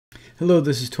Hello,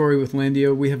 this is Tori with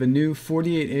LANDiO. We have a new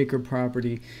 48-acre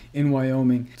property in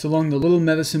Wyoming. It's along the Little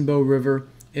Medicine Bow River.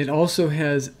 It also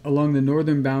has along the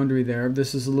northern boundary there.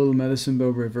 This is the Little Medicine Bow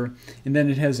River. And then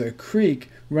it has a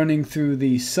creek running through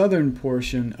the southern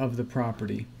portion of the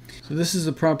property. So this is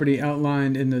the property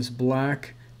outlined in this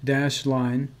black dashed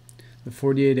line, the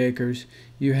 48 acres.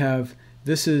 You have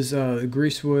this is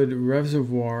Greasewood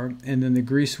Reservoir and then the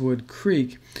Greasewood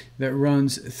Creek that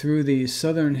runs through the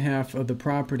southern half of the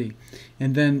property.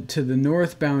 And then to the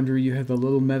north boundary you have the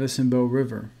Little Medicine Bow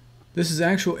River. This is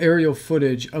actual aerial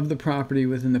footage of the property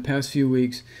within the past few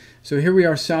weeks. So here we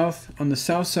are on the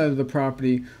south side of the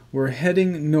property. We're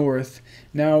heading north.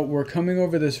 Now we're coming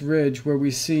over this ridge where we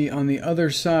see on the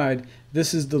other side,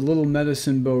 this is the Little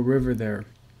Medicine Bow River there.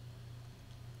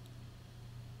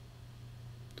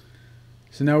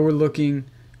 So now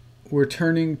we're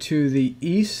turning to the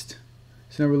east.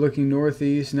 So now we're looking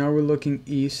northeast. Now we're looking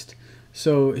east.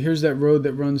 So here's that road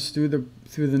that runs through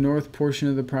the north portion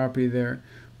of the property there,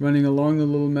 running along the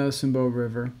Little Medicine Bow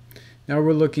River. Now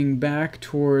we're looking back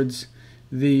towards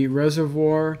the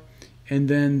reservoir, and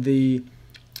then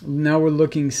now we're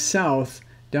looking south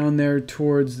down there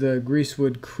towards the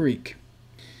Greasewood Creek.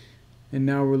 And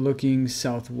now we're looking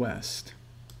southwest.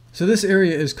 So this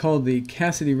area is called the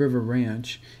Cassidy River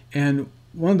Ranch, and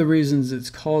one of the reasons it's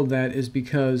called that is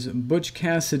because Butch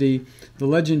Cassidy, the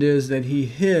legend is that he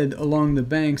hid along the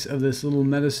banks of this Little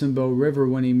Medicine Bow River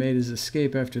when he made his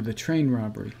escape after the train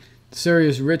robbery. This area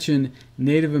is rich in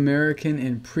Native American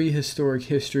and prehistoric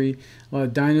history. A lot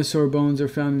of dinosaur bones are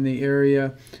found in the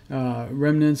area,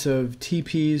 remnants of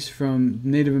teepees from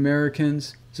Native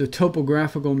Americans. It's a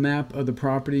topographical map of the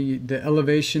property. The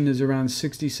elevation is around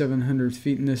 6,700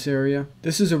 feet in this area.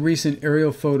 This is a recent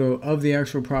aerial photo of the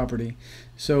actual property.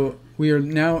 So we are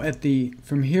now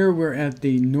from here we're at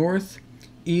the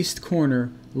northeast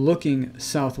corner looking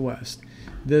southwest.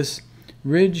 This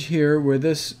ridge here, where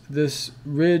this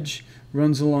ridge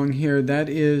runs along here, that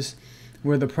is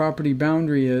where the property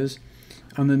boundary is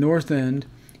on the north end.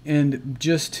 And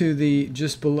just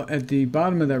below, at the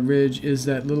bottom of that ridge, is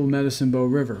that Little Medicine Bow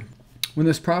River. When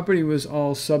this property was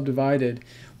all subdivided,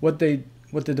 what the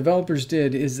developers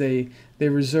did is they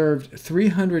reserved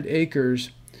 300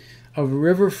 acres of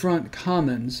riverfront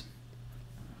commons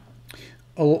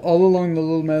all along the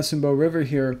Little Medicine Bow River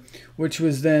here, which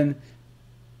was then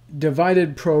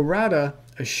divided pro rata.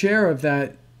 A share of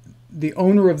that, the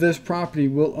owner of this property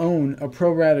will own a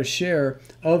pro rata share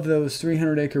of those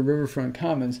 300-acre riverfront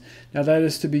commons. Now that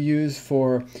is to be used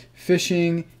for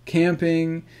fishing,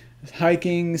 camping,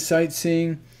 hiking,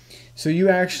 sightseeing. So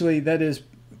that is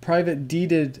private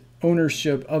deeded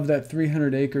ownership of that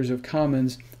 300 acres of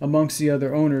commons amongst the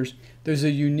other owners. There's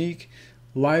a unique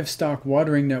livestock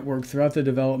watering network throughout the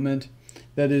development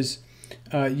that is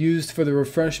used for the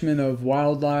refreshment of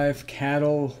wildlife,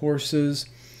 cattle, horses,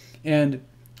 and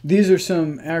these are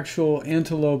some actual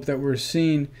antelope that were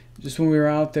seen just when we were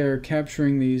out there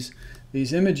capturing these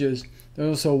images. There are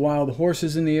also wild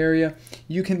horses in the area.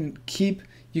 You can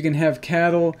have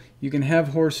cattle, you can have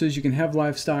horses, you can have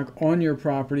livestock on your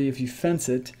property if you fence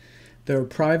it. There are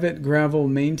private gravel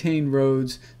maintained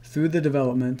roads through the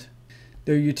development.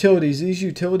 There are utilities. These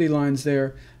utility lines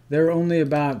they're only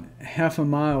about half a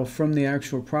mile from the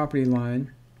actual property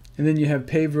line. And then you have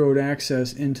paved road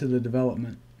access into the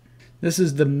development. This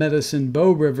is the Medicine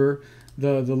Bow River,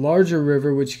 the larger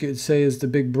river, which you could say is the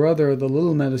big brother of the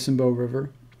Little Medicine Bow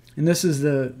River. And this is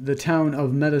the town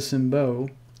of Medicine Bow.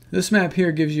 This map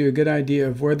here gives you a good idea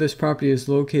of where this property is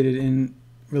located in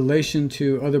relation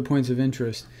to other points of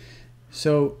interest.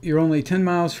 So you're only 10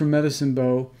 miles from Medicine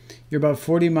Bow. You're about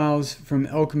 40 miles from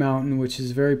Elk Mountain, which is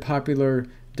a very popular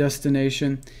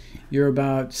destination. You're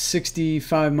about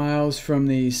 65 miles from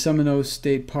the Seminole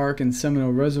State Park and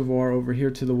Seminole Reservoir over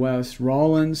here to the west.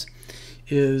 Rawlins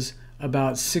is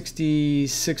about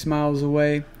 66 miles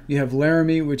away. You have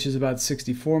Laramie, which is about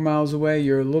 64 miles away.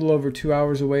 You're a little over 2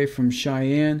 hours away from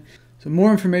Cheyenne. So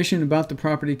more information about the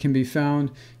property can be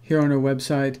found here on our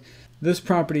website. This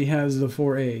property has the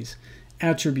 4 A's.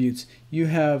 Attributes. You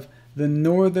have the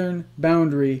northern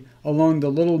boundary along the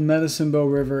Little Medicine Bow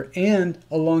River and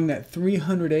along that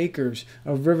 300 acres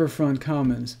of riverfront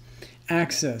commons.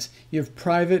 Access. You have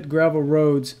private gravel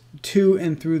roads to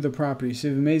and through the property, so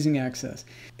you have amazing access.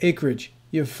 Acreage.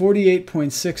 You have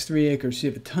 48.63 acres, so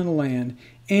you have a ton of land.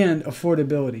 And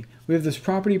affordability. We have this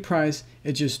property price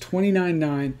at just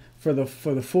 $29,900 for the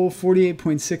full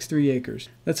 48.63 acres.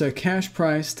 That's a cash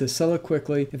price to sell it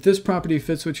quickly. If this property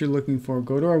fits what you're looking for,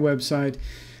 go to our website,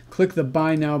 click the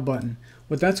Buy Now button.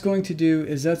 what that's going to do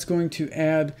is that's going to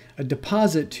add a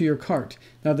deposit to your cart.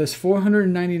 Now this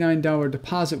 $499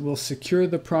 deposit will secure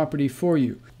the property for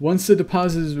you. Once the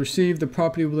deposit is received, the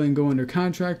property will then go under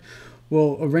contract.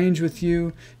 We'll arrange with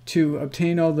you to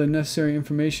obtain all the necessary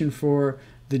information for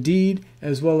the deed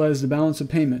as well as the balance of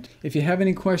payment. If you have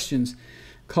any questions,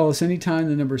 call us anytime.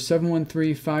 The number is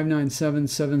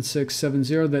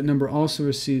 713-597-7670. That number also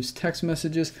receives text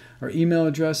messages. Our email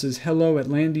address is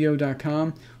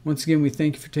hello@landio.com. Once again, we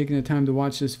thank you for taking the time to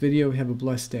watch this video. Have a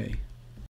blessed day.